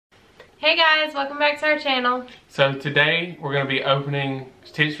Hey guys, welcome back to our channel. So today we're going to be opening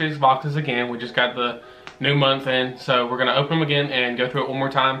Stitch Fix boxes again. We just got the new month in, so we're going to open them again and go through it one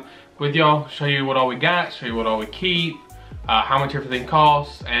more time with y'all, show you what all we got, show you what all we keep, how much everything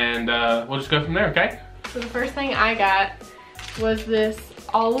costs, and we'll just go from there, okay? So the first thing I got was this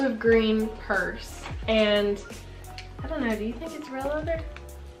olive green purse, and I don't know, do you think it's real leather?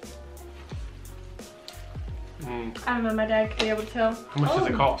 I don't know, my dad could be able to tell. How much does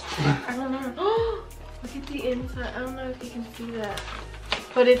it cost? I don't know. Look at the inside. I don't know if you can see that.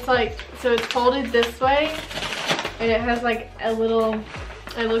 But it's like, so it's folded this way, and it has like a little,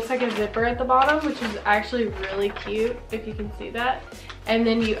 it looks like a zipper at the bottom, which is actually really cute, if you can see that. And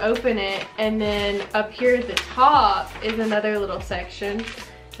then you open it, and then up here at the top is another little section.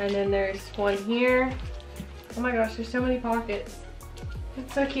 And then there's one here. Oh my gosh, there's so many pockets.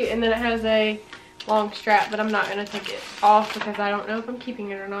 It's so cute. And then it has a long strap, but I'm not gonna take it off because I don't know if I'm keeping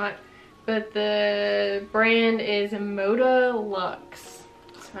it or not. But the brand is Moda Luxe.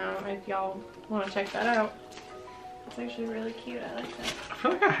 So if y'all want to check that out, it's actually really cute. I like that. I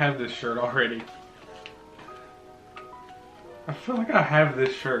feel like I have this shirt already. I feel like I have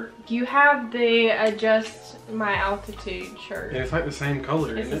this shirt. You have the Adjust My Altitude shirt. And it's like the same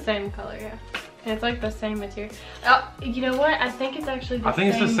color, It's isn't the same color, yeah. And it's like the same material. Oh, you know what? I think it's actually the same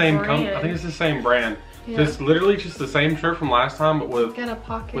it's the same brand. I think it's the same brand. Yeah. So it's literally just the same shirt from last time, but with Got a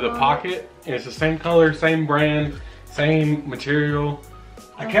pocket. a pocket, and it's the same color, same brand, same material.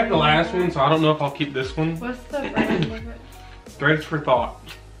 I kept the last one, so I don't know if I'll keep this one. What's the brand of it? Threads for Thought.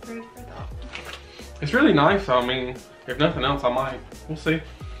 Threads for Thought. It's really nice. I mean, if nothing else, I might. We'll see.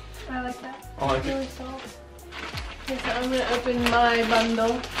 I like that. I like it's it. really soft. Okay, so I'm gonna open my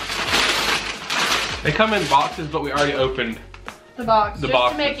bundle. They come in boxes, but we already opened The box. the just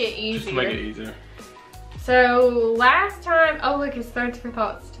boxes. to make it easier. Just to make it easier. So last time, oh look, it's Threads for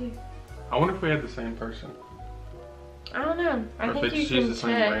Thoughts too. I wonder if we had the same person. I don't know. I Or think if you it's can used the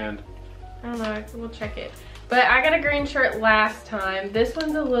same check. brand. I don't know. We'll check it. But I got a green shirt last time. This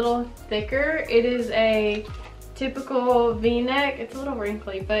one's a little thicker. It is a typical V-neck. It's a little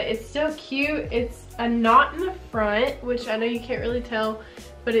wrinkly, but it's still cute. It's a knot in the front, which I know you can't really tell,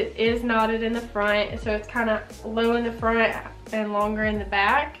 but it is knotted in the front. So it's kind of low in the front and longer in the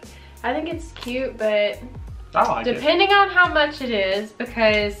back. I think it's cute, but I like it. depending on how much it is,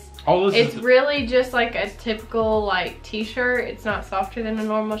 because it's really just like a typical like t-shirt. It's not softer than a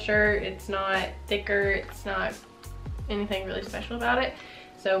normal shirt. It's not thicker. It's not anything really special about it.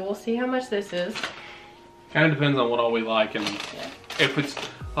 So we'll see how much this is. Kind of depends on what all we like, and if it's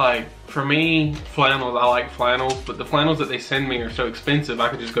like, for me, flannels, I like flannels, but the flannels that they send me are so expensive, I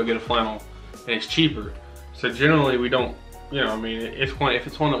could just go get a flannel and it's cheaper. So generally we don't, you know, I mean, if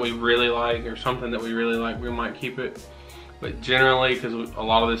it's one that we really like or something that we really like, we might keep it. But generally, because a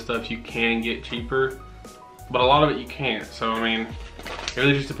lot of this stuff you can get cheaper, but a lot of it you can't. So I mean, it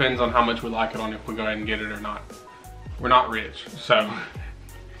really just depends on how much we like it, on if we go ahead and get it or not. We're not rich, so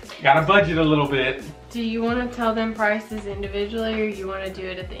gotta budget a little bit. Do you want to tell them prices individually, or you want to do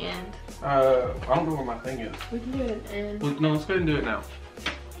it at the end? I don't know where my thing is. We can do it at the end. Well, no, let's go ahead and do it now.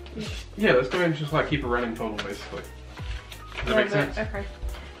 Yeah, let's go ahead and just like keep a running total, basically. Does that make sense? Okay.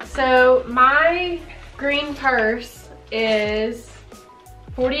 So my green purse is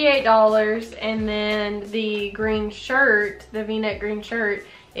 $48, and then the green shirt, the V-neck green shirt,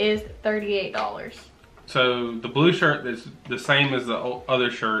 is $38. So the blue shirt is the same as the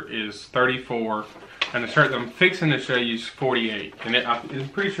other shirt is $34, and the shirt that I'm fixing to show you is $48. And I'm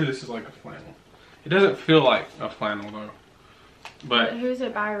pretty sure this is like a flannel. It doesn't feel like a flannel though. But who's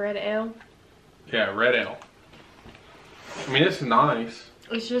it by? Red L? Yeah, Red L. I mean, it's nice.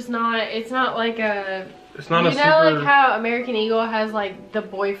 It's just not, it's not like a, it's not a super, you know, like how American Eagle has like the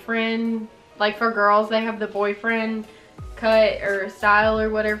boyfriend, like for girls they have the boyfriend cut or style or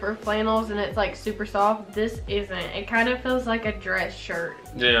whatever flannels, and it's like super soft. This isn't. It kind of feels like a dress shirt.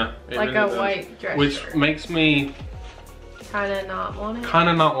 Yeah. Like really a white dress which shirt. Which makes me kind of not want it. Kind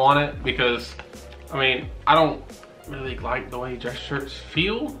of not want it, because I mean, I don't really like the way dress shirts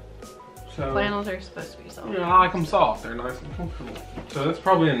feel. So flannels are supposed to be soft. Yeah, I like them soft. They're nice and comfortable. So that's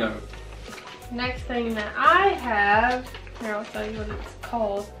probably a no. Next thing that I have, here I'll tell you what it's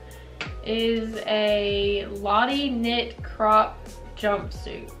called, is a Lottie knit crop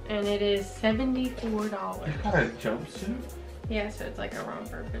jumpsuit, and it is $74. You got a jumpsuit? Yeah, so it's like a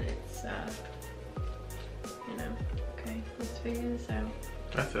romper, but it's you know. Okay, let's figure this out.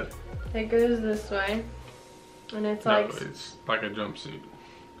 That's it. It goes this way, and it's no, like, it's like a jumpsuit.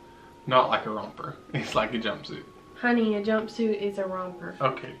 Not like a romper. It's like a jumpsuit. honey, a jumpsuit is a romper.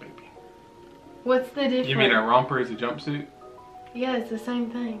 Okay, baby. What's the difference? You mean a romper is a jumpsuit? Yeah, it's the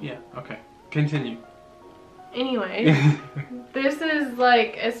same thing. Yeah, okay. Continue. Anyway, this is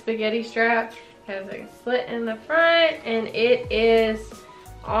like a spaghetti strap. Has a slit in the front, and it is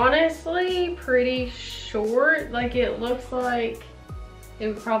honestly pretty short. Like, it looks like it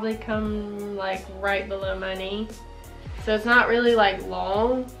would probably come like right below my knee. So it's not really like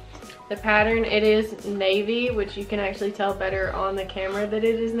long. The pattern, it is navy, which you can actually tell better on the camera that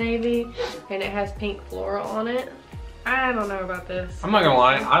it is navy, and it has pink floral on it. I don't know about this. I'm not gonna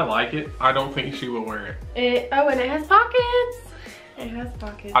lie, I like it. I don't think she will wear it. Oh, and it has pockets. It has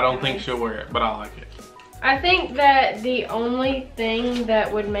pockets. I don't think she'll wear it, but I like it. I think that the only thing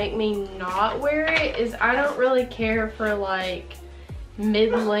that would make me not wear it is I don't really care for like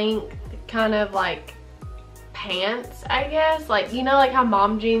mid-length kind of like pants, I guess. Like, you know, like how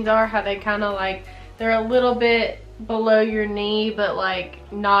mom jeans are, how they kind of like, they're a little bit below your knee, but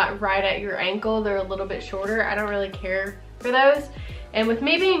like not right at your ankle. They're a little bit shorter. I don't really care for those. And with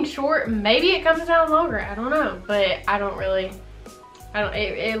me being short, maybe it comes down longer. I don't know, but I don't really,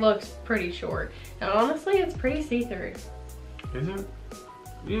 it looks pretty short. And honestly, it's pretty see-through. Is it?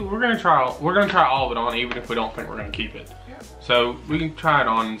 Yeah, we're gonna try all of it on, even if we don't think we're gonna keep it. Yeah. So we can try it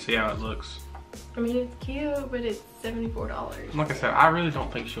on and see how it looks. I mean, it's cute, but it's $74. Like I said, I really don't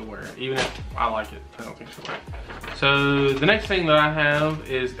think she'll wear it. Even if I like it, I don't think she'll wear it. So the next thing that I have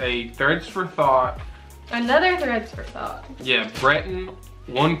is a Threads for Thought. Another Threads for Thought. Yeah, Breton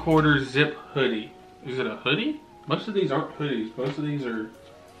 1/4 zip hoodie. Is it a hoodie? Most of these aren't hoodies. Most of these are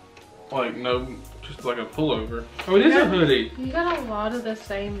like, no, just like a pullover. Oh, it is a hoodie. You got a lot of the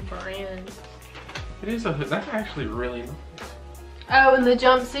same brand. It is a hoodie. That's actually really nice. Oh, and the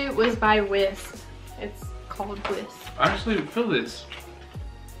jumpsuit was by Wisp. It's called Wisp. I actually feel this.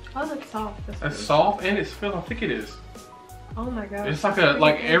 Oh, that's soft. That's really soft and it's filled. I think it is. Oh my god. It's like a,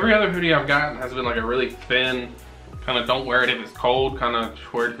 like every other hoodie I've gotten has been like a really thin, kind of don't wear it if it's cold, kind of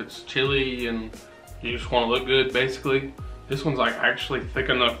wear it if it's chilly and you just want to look good basically. This one's like actually thick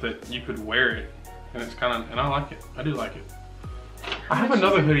enough that you could wear it, and it's kind of, and I like it. I do like it. I have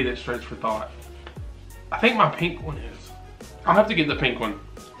another hoodie that's Threads for Thought. I think my pink one is. I'll have to get the pink one.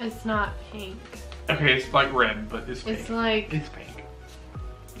 It's not pink. Okay, it's like red, but it's pink. It's like, it's pink.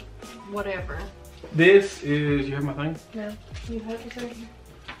 Whatever. This is, you have my thing? No, you have it right here.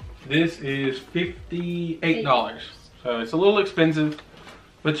 This is $58. So it's a little expensive,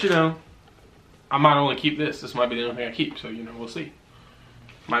 but you know, I might only keep this. This might be the only thing I keep, so you know, we'll see.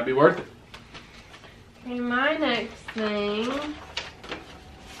 Might be worth it. Okay, my next thing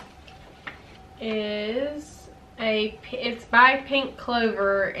is it's by Pink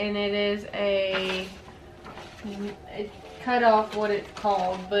Clover, and it is it cut off what it's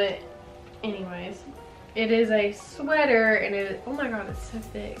called, but anyways, it is a sweater, and oh my god, it's so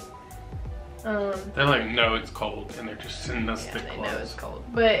thick. They're like, no, it's cold, and they're just sending us thick they clothes. know it's cold,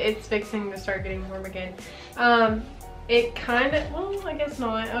 but it's fixing to start getting warm again. It kind of, well, I guess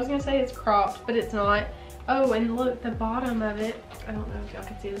not. I was gonna say it's cropped, but it's not. Oh, and look, the bottom of it, I don't know if y'all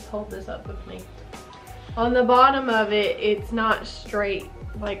can see this, hold this up with me. On the bottom of it, it's not straight,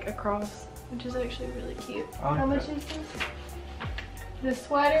 like across, which is actually really cute. I like How much that. is this? The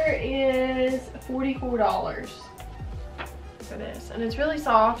sweater is $44 for this, and it's really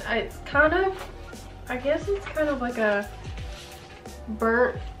soft. It's kind of, I guess it's kind of like a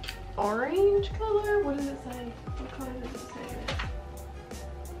burnt orange color. What does it say? What color does it say it is?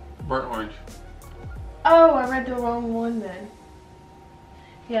 Burnt orange. Oh, I read the wrong one then.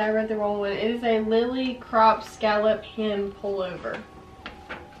 Yeah, I read the wrong one. It is a lily crop scallop hem pullover.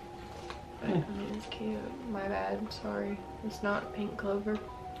 But, I mean, it's cute. My bad. Sorry. It's not Pink Clover.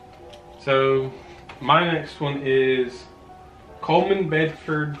 So my next one is Coleman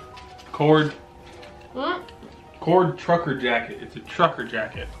Bedford cord trucker jacket. It's a trucker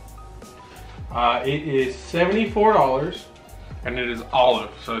jacket. It is $74 and it is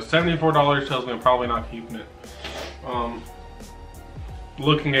olive. So $74 tells me I'm probably not keeping it.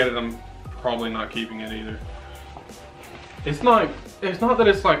 Looking at it, I'm probably not keeping it either. It's not that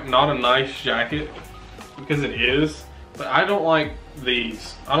it's like not a nice jacket, because it is, but I don't like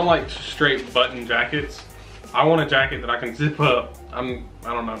these. I don't like straight button jackets. I want a jacket that I can zip up. I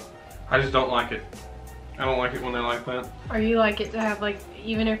don't know. I just don't like it. I don't like it when they're like that. Or you like it to have, like,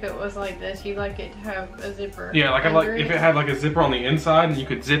 even if it was like this, you like it to have a zipper. Yeah, like if it had like a zipper on the inside and you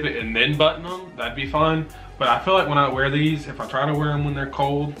could zip it and then button them, that'd be fine. But I feel like when I wear these, if I try to wear them when they're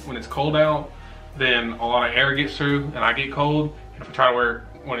cold, when it's cold out, then a lot of air gets through and I get cold. And if I try to wear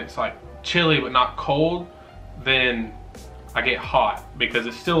it when it's like chilly but not cold, then I get hot, because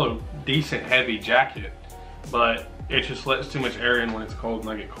it's still a decent heavy jacket, but it just lets too much air in when it's cold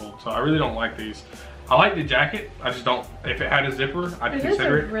and I get cold. So I really don't like these. I like the jacket. I just don't, if it had a zipper, I'd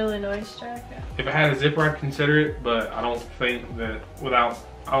consider it. It is a really nice jacket. If it had a zipper, I'd consider it, but I don't think that I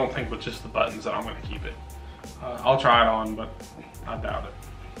don't think with just the buttons that I'm gonna keep it. I'll try it on, but I doubt it.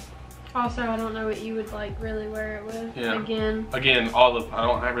 Also, I don't know what you would like really wear it with. Yeah. Again, I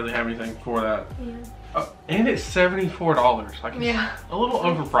don't really have anything for that. yeah. And it's $74. Like, it's a little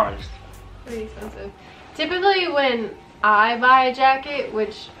overpriced. Pretty expensive. Typically when I buy a jacket,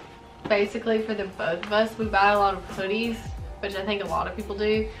 which basically for the both of us, we buy a lot of hoodies, which I think a lot of people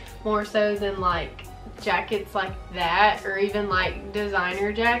do, more so than like jackets like that, or even like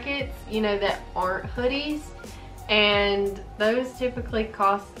designer jackets, you know, that aren't hoodies. And those typically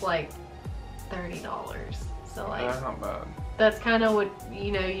cost like $30. So like, That's not bad. That's kind of what,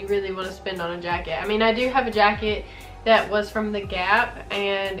 you know, you really want to spend on a jacket. I mean, I do have a jacket that was from the Gap,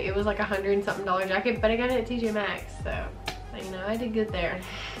 and it was like $100 and something jacket, but I got it at TJ Maxx, so you know, I did good there.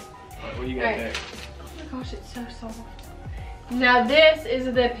 What do you got there? Oh my gosh, it's so soft. Now this is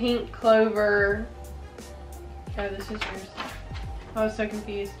the Pink Clover. Oh, this is yours. I was so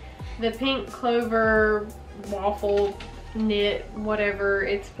confused. The Pink Clover waffle knit, whatever.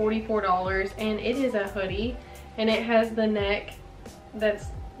 It's $44, and it is a hoodie, and it has the neck that's,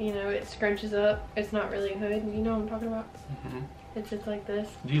 you know, it scrunches up. It's not really a hood. You know what I'm talking about? It's just like this.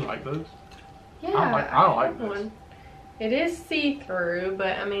 Do you like those? Yeah, I like this. one. It is see-through,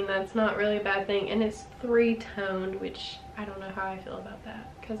 but I mean, that's not really a bad thing. And it's 3-toned, which I don't know how I feel about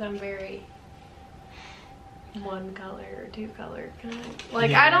that, because I'm very one color or two color kind of.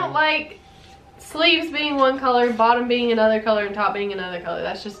 Like, yeah. I don't like sleeves being one color, bottom being another color, and top being another color.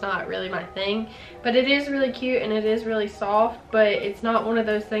 That's just not really my thing. But it is really cute and it is really soft, but it's not one of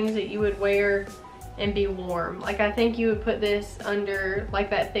those things that you would wear and be warm. Like, I think you would put this under like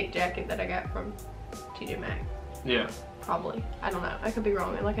that thick jacket that I got from TJ Maxx. Yeah. Probably. I don't know. I could be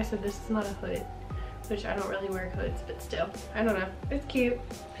wrong. And like I said, this is not a hood, which I don't really wear hoods, but still. I don't know. It's cute.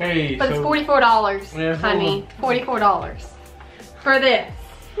 Hey, but it's $44, yeah, honey. $44 for this.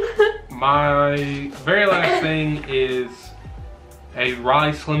 My very last thing is a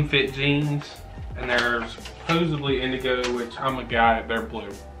Rise Slim Fit jeans, and they're supposedly indigo, which I'm a guy, they're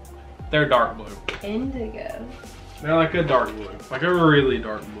blue. They're dark blue. Indigo. They're like a dark blue, like a really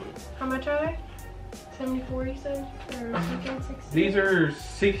dark blue. How much are they? 74, you said? Or 60? These are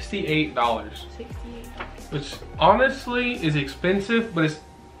 $68. 68. Which honestly is expensive, but it's,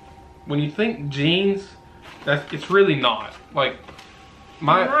 when you think jeans, it's really not. Like,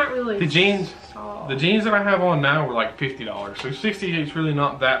 Not really the jeans soft. the jeans that I have on now were like $50. So 68 is really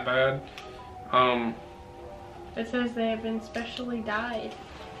not that bad. It says they have been specially dyed.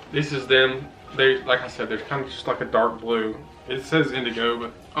 This is them. They, like I said, they're kind of just like a dark blue. It says indigo,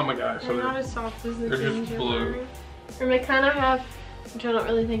 but oh my gosh, They're not as soft as the they're jeans just you're blue. wearing. And they kind of have, which I don't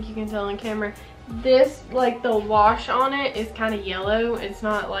really think you can tell on camera, this, like the wash on it is kind of yellow. It's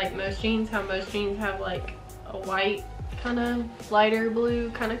not like most jeans, how most jeans have like a white kind of lighter blue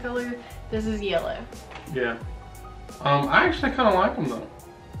kind of color. This is yellow. Yeah. I actually kind of like them though,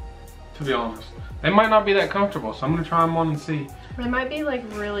 to be honest. They might not be that comfortable, so I'm gonna try them on and see. They might be like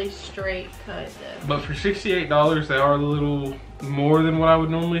really straight cut though. But for $68, they are a little more than what I would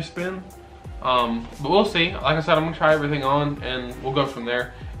normally spend. But we'll see. Like I said, I'm gonna try everything on and we'll go from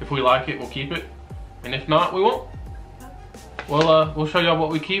there. If we like it, we'll keep it. And if not, we won't. We'll show y'all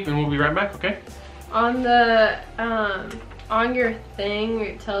what we keep and we'll be right back, okay? On the, on your thing,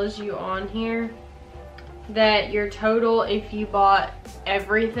 it tells you on here that your total, if you bought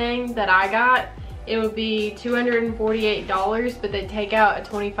everything that I got, it would be $248, but they take out a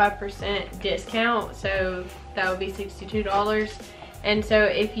 25% discount, so that would be $62. And so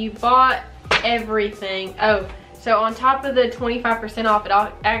if you bought everything, oh, so on top of the 25% off, it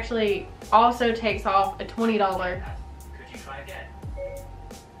actually also takes off a $20. Could you try again?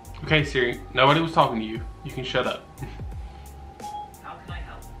 Okay, Siri, nobody was talking to you. You can shut up. How can I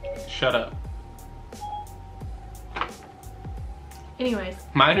help? Shut up. Anyways.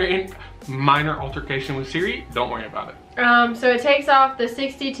 Minor altercation with Siri, don't worry about it. So it takes off the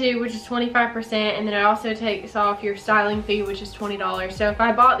 62, which is 25%, and then it also takes off your styling fee, which is $20. So if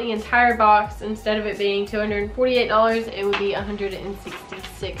I bought the entire box, instead of it being $248, it would be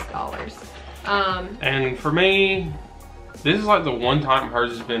 $166. And for me, this is like the one time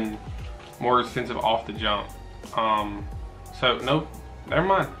hers has been more expensive off the jump. So nope, never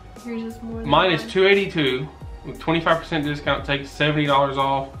mind. Yours is more than Mine is mine. $282 with 25% discount, takes $70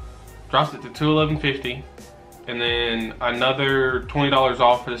 off, drops it to $211.50, and then another $20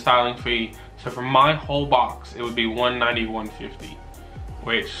 off for the styling fee. So for my whole box, it would be $191.50,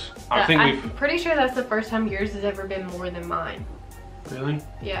 which I think I'm pretty sure that's the first time yours has ever been more than mine. Really? I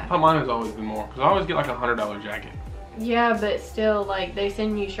Yeah. thought mine has always been more, because I always get like a $100 jacket. Yeah, but still, like, they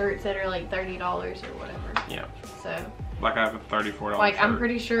send you shirts that are like $30 or whatever. Yeah. So, Like I have a $34 like, shirt. I'm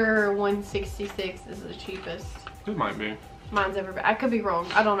pretty sure 166 is the cheapest It might be. mine's ever been. I could be wrong.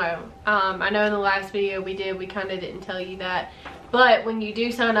 I don't know. I know in the last video we kind of didn't tell you that. But when you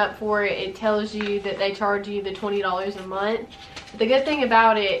do sign up for it, it tells you that they charge you the $20 a month. The good thing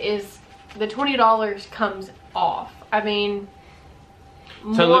about it is the $20 comes off. I mean,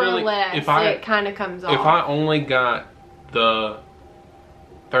 So more or literally, less, it kind of comes off. If I only got the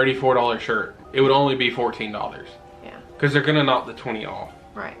 $34 shirt, it would only be $14. Yeah. Because they're gonna knock the 20 off.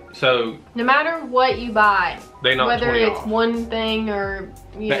 Right. So no matter what you buy, they knock whether 20 it's off. one thing or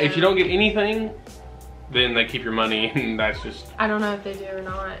If you don't get anything, then they keep your money, and that's just. I don't know if they do or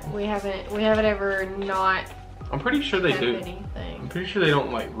not. We haven't ever not I'm pretty sure they had do. anything. I'm pretty sure they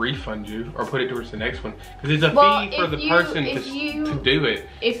don't like refund you or put it towards the next one, because it's a Well, fee for if the you- person if you- to do it.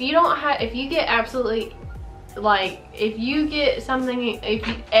 If you don't have, if you get absolutely, like, if you get something, if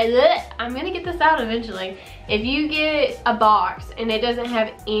you, I'm gonna get this out eventually. If you get a box and it doesn't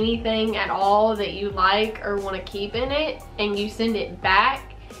have anything at all that you like or want to keep in it, and you send it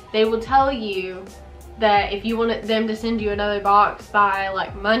back, they will tell you that if you want them to send you another box by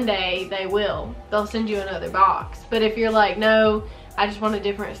like Monday, they'll send you another box. But if you're like, no, I just want a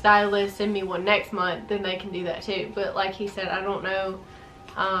different stylist, send me one next month, then they can do that too. But like he said, I don't know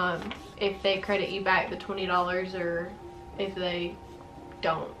if they credit you back the $20 or if they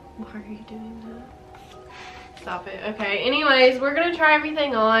don't. Why are you doing that? Stop it. Okay, anyways, we're gonna try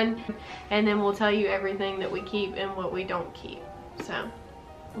everything on, and then we'll tell you everything that we keep and what we don't keep. So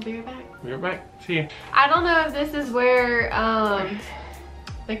we'll be right back. We're back. See ya. I don't know if this is where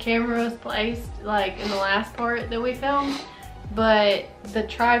the camera was placed, like in the last part that we filmed, but the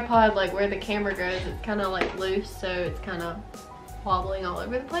tripod, like where the camera goes, it's kind of like loose, so it's kind of wobbling all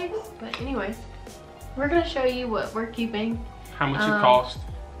over the place. But anyways, we're gonna show you what we're keeping. How much it cost?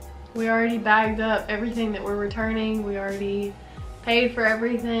 We already bagged up everything that we're returning. We already paid for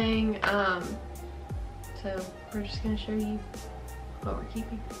everything. So we're just gonna show you what we're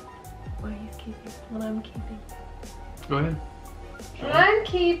keeping, what he's keeping, what I'm keeping. Go ahead. I'm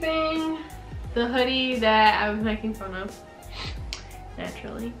keeping the hoodie that I was making fun of,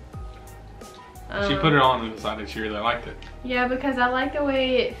 naturally. She put it on and decided she really liked it. Yeah, because I like the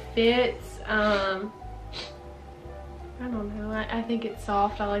way it fits. I don't know, I think it's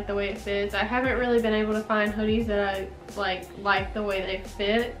soft. I like the way it fits. I haven't really been able to find hoodies that I like the way they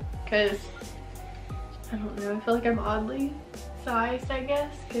fit, because I don't know, I feel like I'm oddly sized, I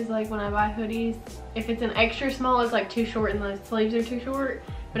guess, because like when I buy hoodies, if it's an extra small, it's like too short and the sleeves are too short.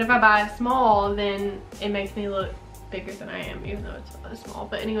 But if I buy a small, then it makes me look bigger than I am, even though it's small.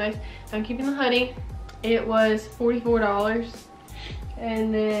 But anyways, so I'm keeping the hoodie. It was $44.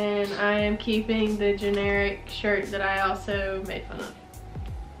 And then I am keeping the generic shirt that I also made fun of,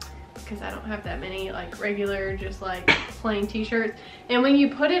 because I don't have that many like regular, just like plain t-shirts. And when you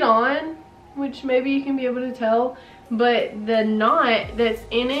put it on, which maybe you can be able to tell, but the knot that's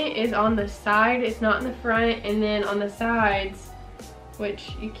in it is on the side, it's not in the front. And then on the sides,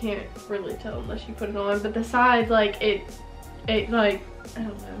 which you can't really tell unless you put it on, but the sides, like it like, I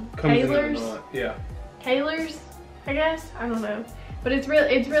don't know, tailors, yeah, tailors, I guess, I don't know. But it's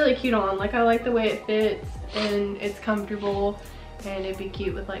really cute on. Like, I like the way it fits and it's comfortable, and it'd be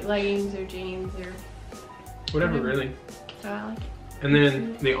cute with like leggings or jeans or whatever, really. So I like it. And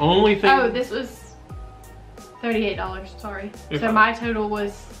then the only thing. Oh, this was $38. Sorry. If So my total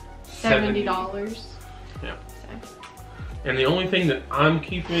was $70. Yeah. So. And the only thing that I'm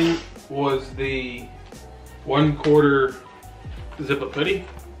keeping was the 1/4 zip-up hoodie.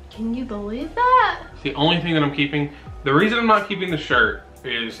 Can you believe that? It's the only thing that I'm keeping. The reason I'm not keeping the shirt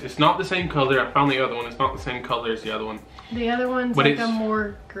is it's not the same color. I found the other one. It's not the same color as the other one. The other one's But like it's- a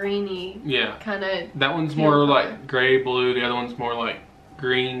more greeny, Yeah. kind of. That one's Teal more color. like gray blue. The other one's more like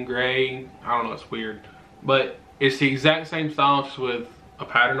green gray. I don't know. It's weird, but it's the exact same style, just with a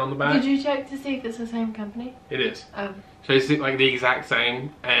pattern on the back. Did you check to see if it's the same company? It is. Oh. So it's like the exact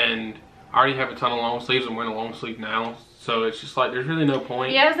same, and I already have a ton of long sleeves. I'm wearing a long sleeve now, so it's just like there's really no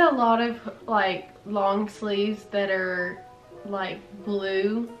point. He has a lot of like long sleeves that are like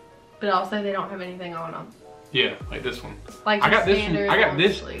blue, but also they don't have anything on them. Yeah, like this one. Like I got this. standard I got long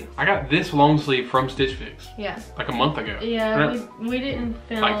this. sleeves. I got this long sleeve from Stitch Fix Yeah. like a month ago. Yeah, we didn't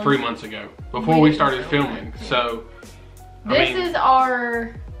film. Like 3 months ago, before We we didn't started film filming. it, yeah. So This I mean, is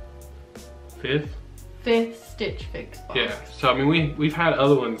our 5th. Stitch Fix box. Yeah. So I mean, we've had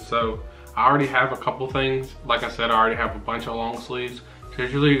other ones. So I already have a couple things. Like I said, I already have a bunch of long sleeves. So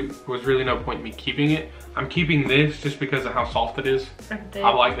there's really no point in me keeping it. I'm keeping this just because of how soft it is. I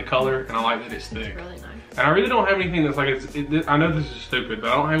like the color and I like that it's thick. It's really nice. And I really don't have anything that's like, I know this is stupid,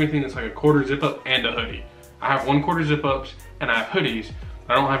 but I don't have anything that's like a quarter zip up and a hoodie. I have 1/4 zip ups and I have hoodies.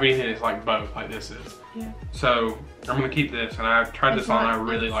 I don't have anything that's like both, like this is. Yeah. So I'm gonna keep this, and I've tried this on. I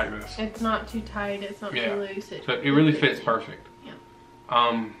really like this. It's not too tight. It's not too loose. So it really fits perfect. Yeah.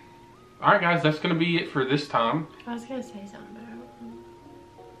 All right, guys, that's gonna be it for this time. I was gonna say something, but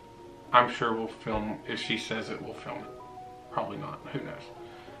I'm sure we'll film. If she says it, we'll film it. Probably not. Who knows?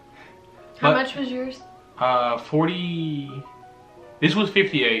 How much was yours? 40. This was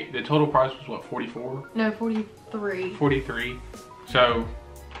 58. The total price was what, 44? No, 43. 43. So,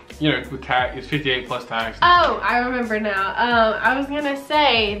 you know, with tax, it's 58 plus tax. Oh, I remember now. I was gonna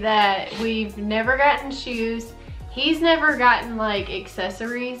say that we've never gotten shoes. He's never gotten like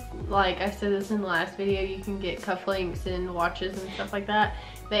accessories. Like I said this in the last video, you can get cufflinks and watches and stuff like that.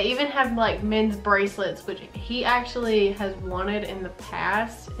 They even have like men's bracelets, which he actually has wanted in the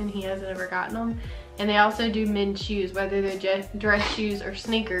past and he hasn't ever gotten them. And they also do men's shoes, whether they're just dress shoes or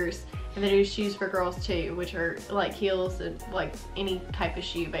sneakers. And they do shoes for girls too, which are like heels and like any type of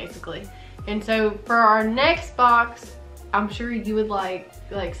shoe basically. And so for our next box, I'm sure you would like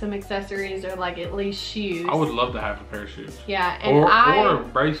some accessories or like at least shoes. I would love to have a pair of shoes. Yeah, and or a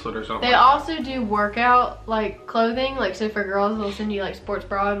bracelet or something. They also do workout like clothing, like so for girls they'll send you like sports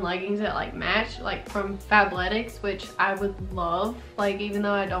bra and leggings that like match, like from Fabletics, which I would love. Like even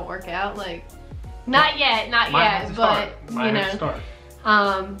though I don't work out, like not yet, but you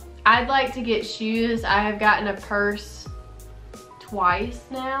know. I'd like to get shoes. I have gotten a purse twice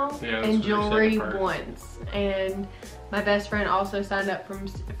now, and jewelry once. And my best friend also signed up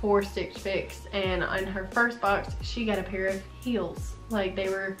for Stitch Fix, and on her first box, she got a pair of heels. Like they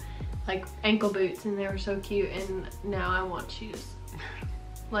were like ankle boots, and they were so cute. And now I want shoes.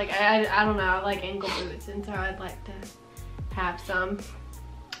 Like I don't know, I like ankle boots, and so I'd like to have some.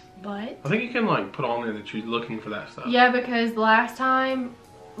 But I think you can like put on there that you're looking for that stuff. Yeah, because last time,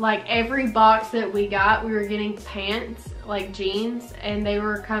 like every box that we got, we were getting pants, like jeans, and they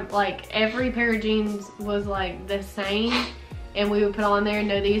were kind of like every pair of jeans was like the same, and we would put on there,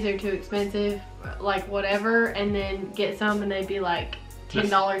 no, these are too expensive, like whatever, and then get some and they'd be like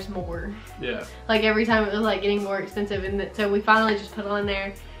 $10 more. Yeah. Like every time it was like getting more expensive, and so we finally just put on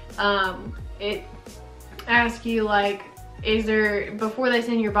there. It asks you like, is there, before they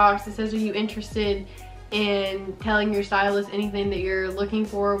send your box, it says, are you interested in telling your stylist anything that you're looking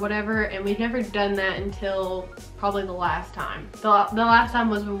for or whatever, and we've never done that until probably the last time. The last time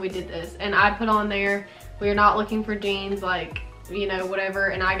was when we did this, and I put on there, we're not looking for jeans, like, you know, whatever,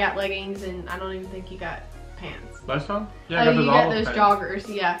 and I got leggings, and I don't even think you got pants. Last time? Yeah, oh, you got those joggers,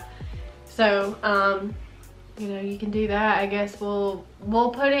 yeah. So, you know, you can do that. I guess we'll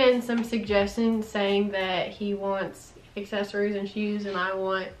put in some suggestions saying that he wants accessories and shoes, and I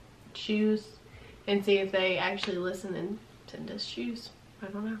want shoes, and see if they actually listen and send us shoes. I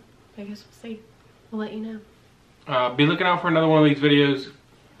don't know. I guess we'll see. We'll let you know. Be looking out for another one of these videos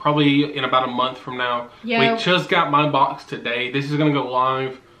probably in about a month from now. Yeah. We just got my box today. This is going to go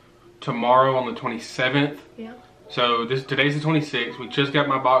live tomorrow on the 27th. Yeah. So today's the 26th. We just got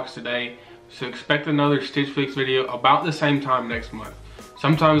my box today. So expect another Stitch Fix video about the same time next month.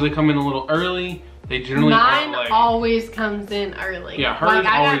 Sometimes they come in a little early. They generally mine always comes in early. Yeah, hers like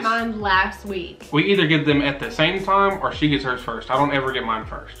I always, got mine last week. We either get them at the same time or she gets hers first. I don't ever get mine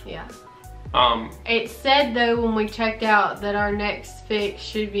first. Yeah. It said though when we checked out that our next fix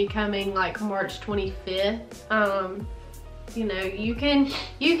should be coming like March 25th. You know, you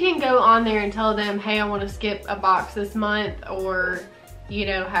can go on there and tell them, hey, I want to skip a box this month, or you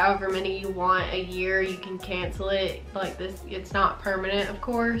know, however many you want a year, you can cancel it. Like this, it's not permanent, of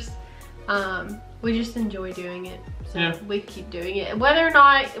course. We just enjoy doing it, so yeah, we keep doing it. Whether or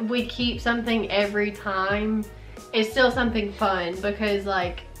not we keep something every time, it's still something fun, because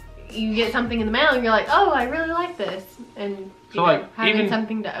like you get something in the mail and you're like, oh, I really like this, and so like having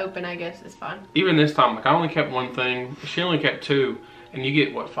something to open, I guess, is fun. Even this time, like I only kept one thing, she only kept two, and you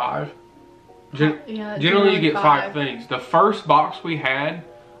get what, 5? Yeah, generally you get 5 things. The first box we had,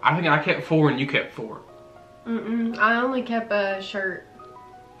 I think I kept 4 and you kept 4. I only kept a shirt.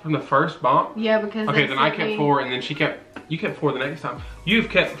 From the first box? Yeah, because okay, then I kept 4, and then you kept 4 the next time. You've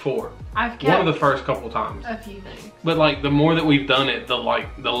kept 4. I've kept one of the first couple times. A few things. But like the more that we've done it, the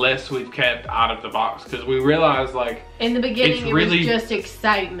less we've kept out of the box, because we realized like in the beginning it was just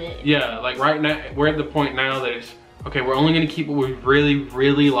excitement. Yeah, like right now we're at the point now that it's okay, we're only gonna keep what we really,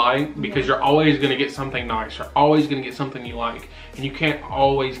 really like, because you're always gonna get something nice. You're always gonna get something you like, and you can't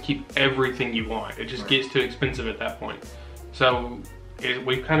always keep everything you want. It just gets too expensive at that point. So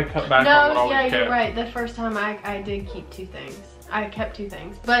we've kind of cut back on what No, all yeah, we've kept. you're right. The first time I did keep 2 things. I kept 2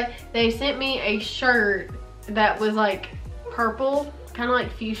 things. But they sent me a shirt that was like purple, kind of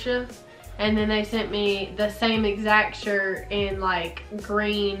like fuchsia. And then they sent me the same exact shirt in like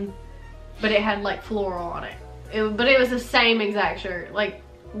green, but it had like floral on it. But it was the same exact shirt, like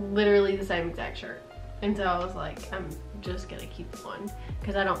literally the same exact shirt. And so I was like, I'm just gonna keep one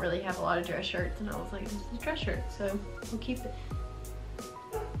because I don't really have a lot of dress shirts. And I was like, this is a dress shirt, so we'll keep it.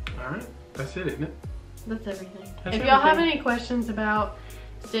 All right, that's it, isn't it? That's everything. That's If y'all have everything. any questions about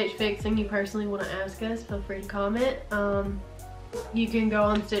Stitch Fix and you personally want to ask us, feel free to comment. You can go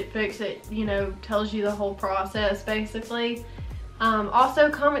on Stitch Fix. It, you know, tells you the whole process basically. Also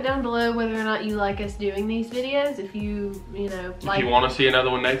comment down below whether or not you like us doing these videos. If you know, If you want to see another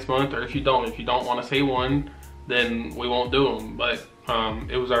one next month, or if you don't want to see one, then we won't do them. But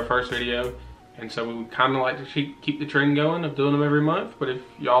it was our first video, and so we would kind of like to keep the trend going of doing them every month. But if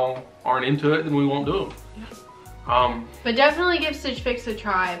y'all aren't into it, then we won't do them. But definitely give Stitch Fix a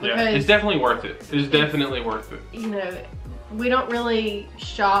try because Yeah, it's definitely worth it. It's definitely worth it. you know, we don't really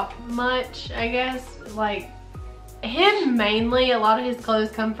shop much, I guess. Like him mainly, a lot of his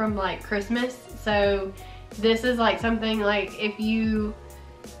clothes come from like Christmas. So this is like something like if you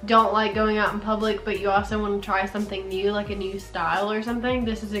don't like going out in public but you also want to try something new, like a new style or something,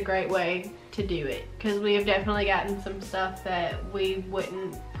 this is a great way to do it. Because we have definitely gotten some stuff that we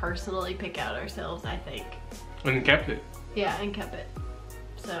wouldn't personally pick out ourselves, I think. And kept it. Yeah, and kept it.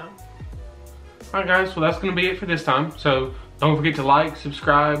 So Alright guys, well that's going to be it for this time. So don't forget to like,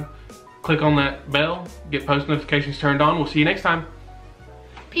 subscribe, click on that bell, get post notifications turned on. We'll see you next time.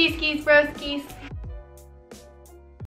 peace, geese, broskies.